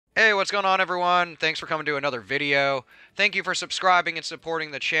Hey, what's going on, everyone? Thanks for coming to another video. Thank you for subscribing and supporting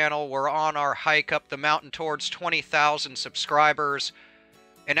the channel. We're on our hike up the mountain towards 20,000 subscribers.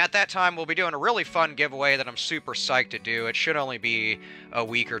 And at that time, we'll be doing a really fun giveaway that I'm super psyched to do. It should only be a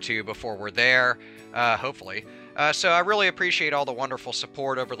week or two before we're there, hopefully. So I really appreciate all the wonderful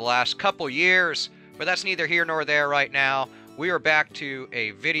support over the last couple years, but that's neither here nor there right now. We are back to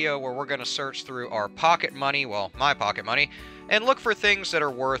a video where we're going to search through our pocket money, well, my pocket money, and look for things that are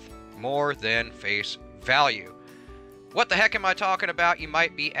worth more than face value. What the heck am I talking about, you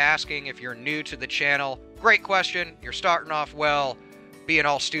might be asking if you're new to the channel. Great question. You're starting off well. Being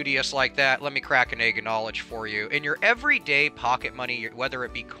all studious like that, let me crack an egg of knowledge for you. In your everyday pocket money, whether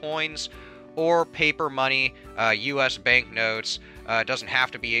it be coins or paper money, U.S. banknotes, it doesn't have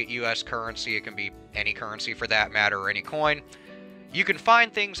to be U.S. currency. It can be any currency for that matter, or any coin. You can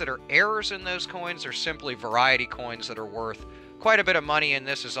find things that are errors in those coins, or simply variety coins that are worth quite a bit of money, and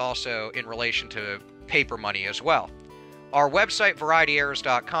this is also in relation to paper money as well. Our website,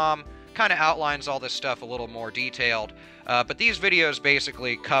 varietyerrors.com, kind of outlines all this stuff a little more detailed, but these videos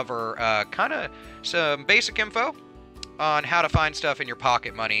basically cover kind of some basic info on how to find stuff in your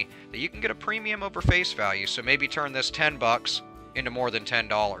pocket money that you can get a premium over face value, so maybe turn this 10 bucks into more than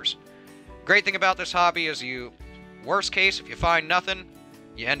 $10. Great thing about this hobby is worst case, if you find nothing,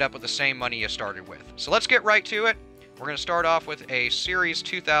 you end up with the same money you started with. So let's get right to it. We're going to start off with a Series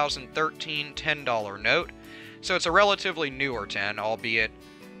 2013 $10 note. So it's a relatively newer 10, albeit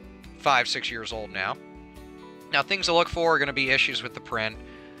 5-6 years old now. Now, things to look for are going to be issues with the print,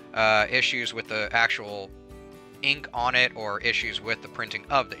 issues with the actual ink on it, or issues with the printing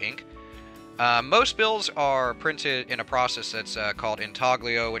of the ink. Most bills are printed in a process that's called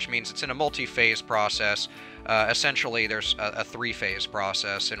intaglio, which means it's in a multi-phase process. Essentially, there's a three-phase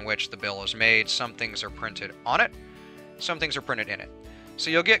process in which the bill is made. Some things are printed on it, some things are printed in it.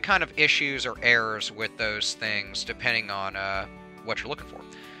 So you'll get kind of issues or errors with those things depending on what you're looking for.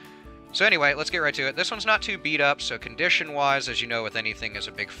 So anyway, let's get right to it. This one's not too beat up, so condition-wise, as you know with anything, is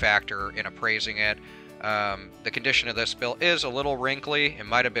a big factor in appraising it. The condition of this bill is a little wrinkly. It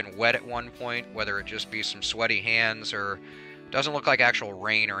might have been wet at one point, whether it just be some sweaty hands or doesn't look like actual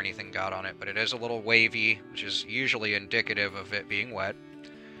rain or anything got on it, but it is a little wavy, which is usually indicative of it being wet.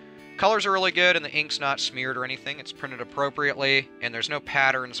 Colors are really good, and the ink's not smeared or anything. It's printed appropriately, and there's no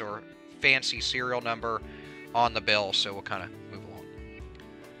patterns or fancy serial number on the bill, so we'll kind of move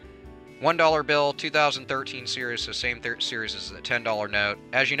along. $1 bill, 2013 series, the same series as the $10 note.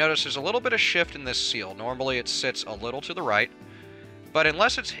 As you notice, there's a little bit of shift in this seal. Normally it sits a little to the right, but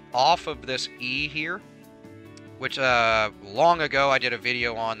unless it's off of this E here, which long ago I did a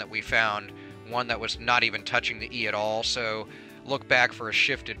video on that we found one that was not even touching the E at all, so look back for a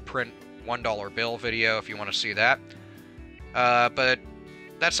shifted print $1 bill video if you want to see that. But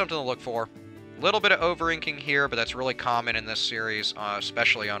that's something to look for. A little bit of over-inking here, but that's really common in this series,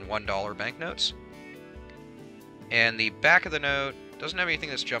 especially on $1 banknotes. And the back of the note doesn't have anything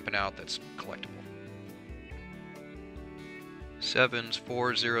that's jumping out that's collectible. 7s,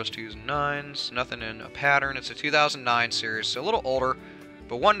 4s, 0s, 2s, 9s, nothing in a pattern. It's a 2009 series, so a little older,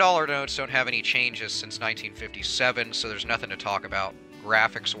 but $1 notes don't have any changes since 1957, so there's nothing to talk about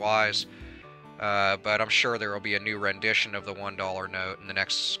graphics-wise. But I'm sure there will be a new rendition of the $1 note in the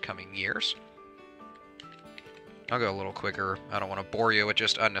next coming years. I'll go a little quicker. I don't want to bore you with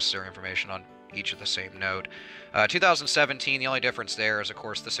just unnecessary information on each of the same note. 2017, the only difference there is, of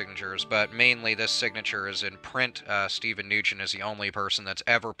course, the signatures, but mainly this signature is in print. Stephen Nugent is the only person that's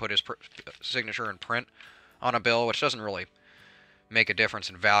ever put his signature in print on a bill, which doesn't really make a difference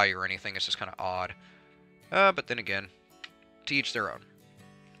in value or anything. It's just kind of odd. But then again, to each their own.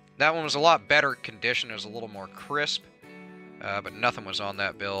 That one was a lot better condition. It was a little more crisp. But nothing was on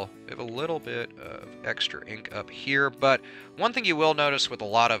that bill. We have a little bit of extra ink up here, but one thing you will notice with a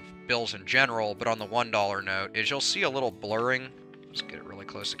lot of bills in general, but on the $1 note, is you'll see a little blurring. Let's get it really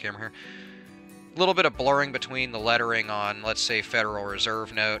close to the camera here. A little bit of blurring between the lettering on, let's say, Federal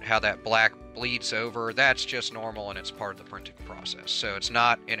Reserve note, how that black bleeds over. That's just normal, and it's part of the printing process, so it's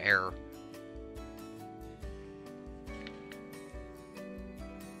not an error.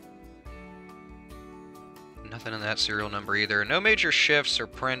 Nothing in that serial number either. No major shifts or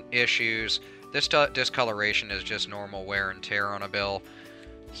print issues. This discoloration is just normal wear and tear on a bill,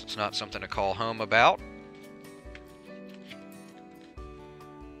 so it's not something to call home about.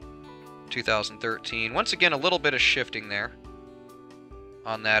 2013. Once again, a little bit of shifting there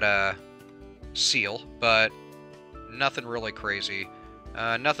on that seal, but nothing really crazy.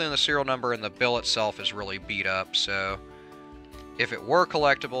 Nothing in the serial number, and the bill itself is really beat up, so if it were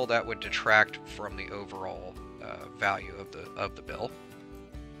collectible, that would detract from the overall value of the bill.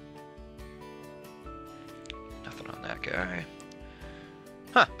 Nothing on that guy.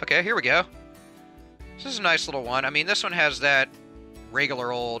 Huh, okay, here we go. This is a nice little one. I mean, this one has that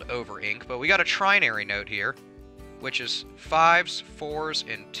regular old over ink, but we got a trinary note here, which is 5s, 4s,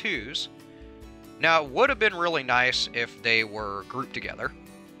 and 2s. Now, it would have been really nice if they were grouped together,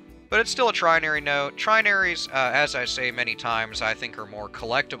 but it's still a trinary note. Trinaries, as I say many times, I think are more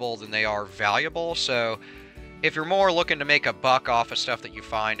collectible than they are valuable, so if you're more looking to make a buck off of stuff that you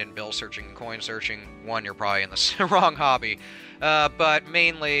find in bill searching and coin searching, one, you're probably in the wrong hobby. But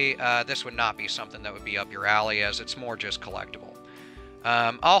mainly, this would not be something that would be up your alley, as it's more just collectible.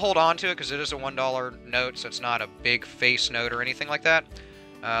 I'll hold on to it because it is a $1 note, so it's not a big face note or anything like that.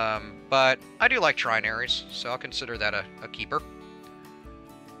 But I do like trinaries, so I'll consider that a keeper.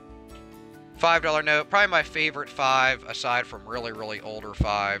 $5 note, probably my favorite 5, aside from really, really older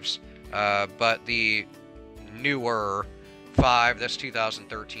 5s. But the newer 5, that's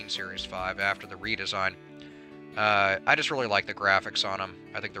 2013 Series 5 after the redesign. I just really like the graphics on them.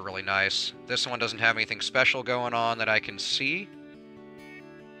 I think they're really nice. This one doesn't have anything special going on that I can see.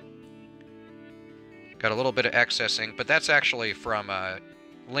 Got a little bit of excess ink, but that's actually from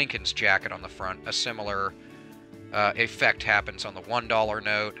Lincoln's jacket on the front. A similar effect happens on the $1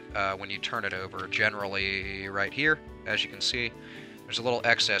 note when you turn it over. Generally right here, as you can see, there's a little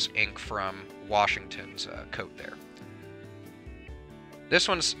excess ink from Washington's coat there. This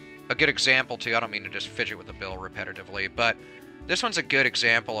one's a good example too. I don't mean to just fidget with the bill repetitively, but this one's a good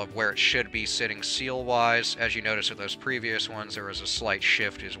example of where it should be sitting seal-wise. As you notice with those previous ones, there was a slight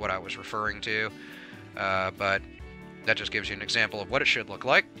shift is what I was referring to. But that just gives you an example of what it should look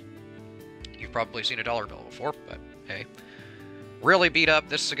like. You've probably seen a dollar bill before, but hey. Really beat up.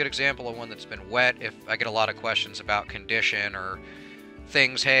 This is a good example of one that's been wet. If I get a lot of questions about condition or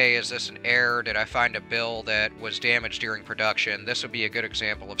things, hey, is this an error? Did I find a bill that was damaged during production? This would be a good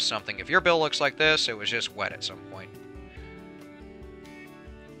example of something. If your bill looks like this, it was just wet at some point.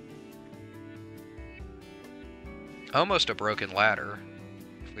 Almost a broken ladder.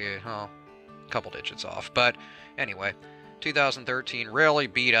 Well, a couple digits off. But anyway, 2013 really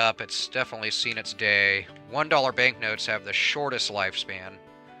beat up. It's definitely seen its day. $1 banknotes have the shortest lifespan,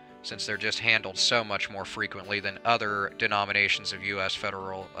 since they're just handled so much more frequently than other denominations of U.S.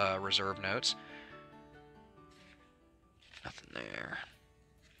 Federal Reserve notes. Nothing there.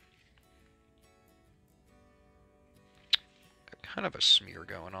 Got kind of a smear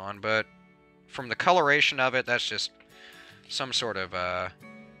going on, but from the coloration of it, that's just some sort of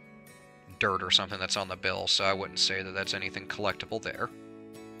dirt or something that's on the bill, so I wouldn't say that that's anything collectible there.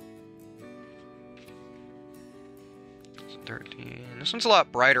 13. This one's a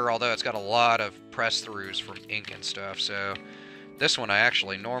lot brighter, although it's got a lot of press-throughs from ink and stuff, so this one I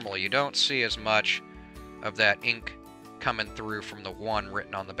actually normally, you don't see as much of that ink coming through from the one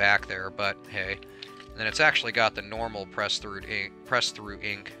written on the back there, but hey. And then it's actually got the normal press-through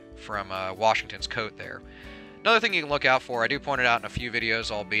ink from Washington's coat there. Another thing you can look out for, I do point it out in a few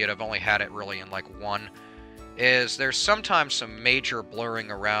videos, albeit I've only had it really in like one, is there's sometimes some major blurring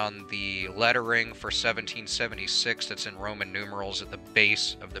around the lettering for 1776 that's in Roman numerals at the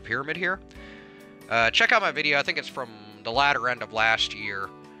base of the pyramid here. Check out my video, I think it's from the latter end of last year,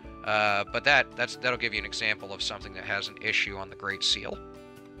 but that'll give you an example of something that has an issue on the Great Seal.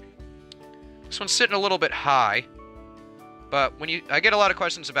 This one's sitting a little bit high, but I get a lot of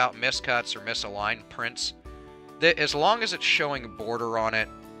questions about miscuts or misaligned prints. As long as it's showing a border on it,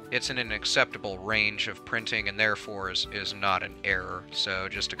 it's in an acceptable range of printing and therefore is not an error. So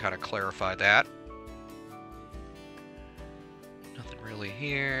just to kind of clarify that. Nothing really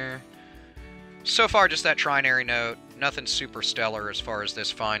here. So far, just that trinary note. Nothing super stellar as far as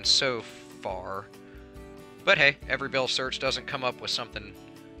this find so far. But hey, every bill search doesn't come up with something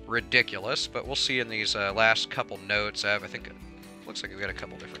ridiculous. But we'll see in these last couple notes. I think it looks like we've got a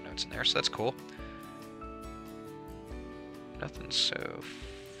couple different notes in there, so that's cool. Nothing so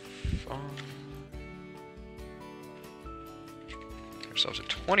far. Give ourselves a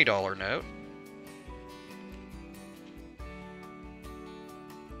 $20 note.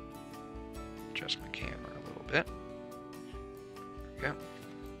 Adjust my camera a little bit. There we go.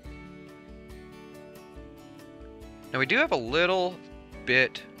 Now we do have a little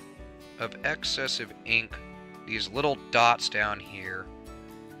bit of excessive ink, these little dots down here.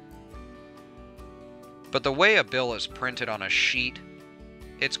 But the way a bill is printed on a sheet,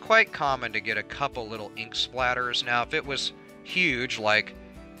 it's quite common to get a couple little ink splatters. Now, if it was huge, like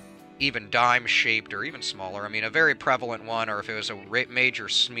even dime-shaped or even smaller, I mean, a very prevalent one, or if it was a major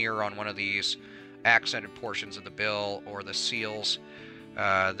smear on one of these accented portions of the bill or the seals,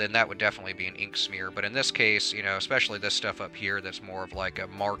 then that would definitely be an ink smear. But in this case, you know, especially this stuff up here that's more of like a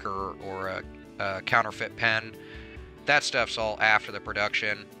marker or counterfeit pen. That stuff's all after the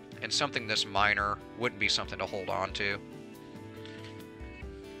production, and something this minor wouldn't be something to hold on to.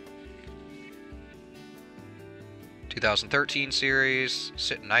 2013 series,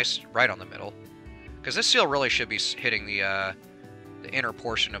 sitting nice right on the middle. Because this seal really should be hitting the inner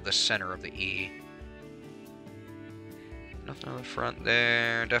portion of the center of the E. Nothing on the front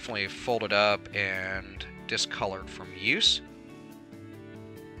there. Definitely folded up and discolored from use.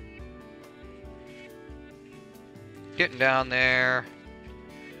 Getting down there.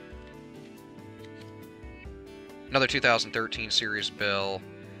 Another 2013 series bill.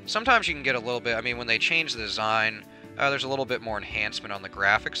 Sometimes you can get a little bit, I mean, when they change the design, there's a little bit more enhancement on the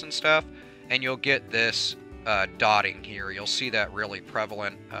graphics and stuff, and you'll get this dotting here. You'll see that really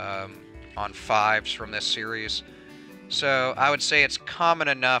prevalent on 5s from this series. So I would say it's common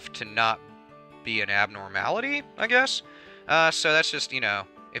enough to not be an abnormality, I guess. So that's just, you know,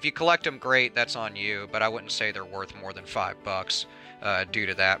 if you collect them, great, that's on you, but I wouldn't say they're worth more than $5 due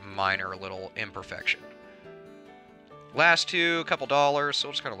to that minor little imperfection. Last two, a couple dollars, so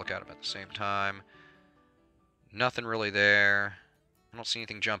we'll just kind of look at them at the same time. Nothing really there. I don't see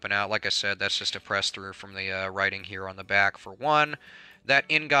anything jumping out. Like I said, that's just a press through from the writing here on the back for one. That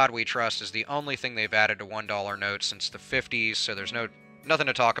 "In God We Trust" is the only thing they've added to $1 notes since the 50s, so there's nothing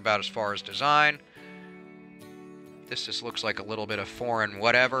to talk about as far as design. This just looks like a little bit of foreign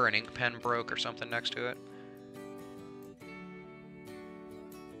whatever, an ink pen broke or something next to it.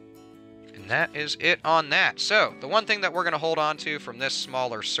 And that is it on that. So, the one thing that we're going to hold on to from this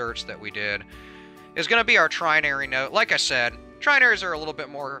smaller search that we did is going to be our trinary note. Like I said, trinaries are a little bit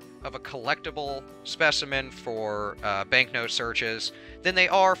more of a collectible specimen for banknote searches than they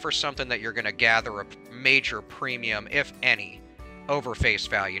are for something that you're going to gather a major premium, if any, over face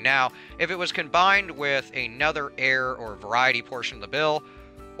value. Now, if it was combined with another heir or variety portion of the bill,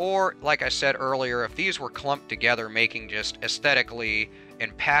 or, like I said earlier, if these were clumped together, making just aesthetically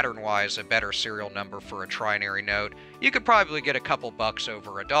and pattern-wise a better serial number for a trinary note, you could probably get a couple bucks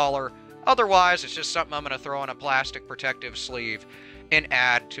over $1. Otherwise, it's just something I'm going to throw in a plastic protective sleeve and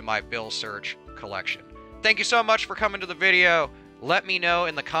add to my bill search collection. Thank you so much for coming to the video. Let me know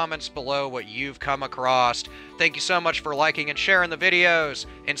in the comments below what you've come across. Thank you so much for liking and sharing the videos,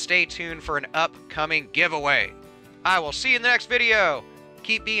 and stay tuned for an upcoming giveaway. I will see you in the next video.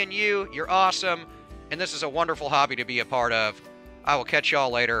 Keep being you, you're awesome, and this is a wonderful hobby to be a part of. I will catch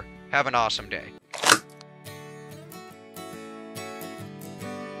y'all later. Have an awesome day.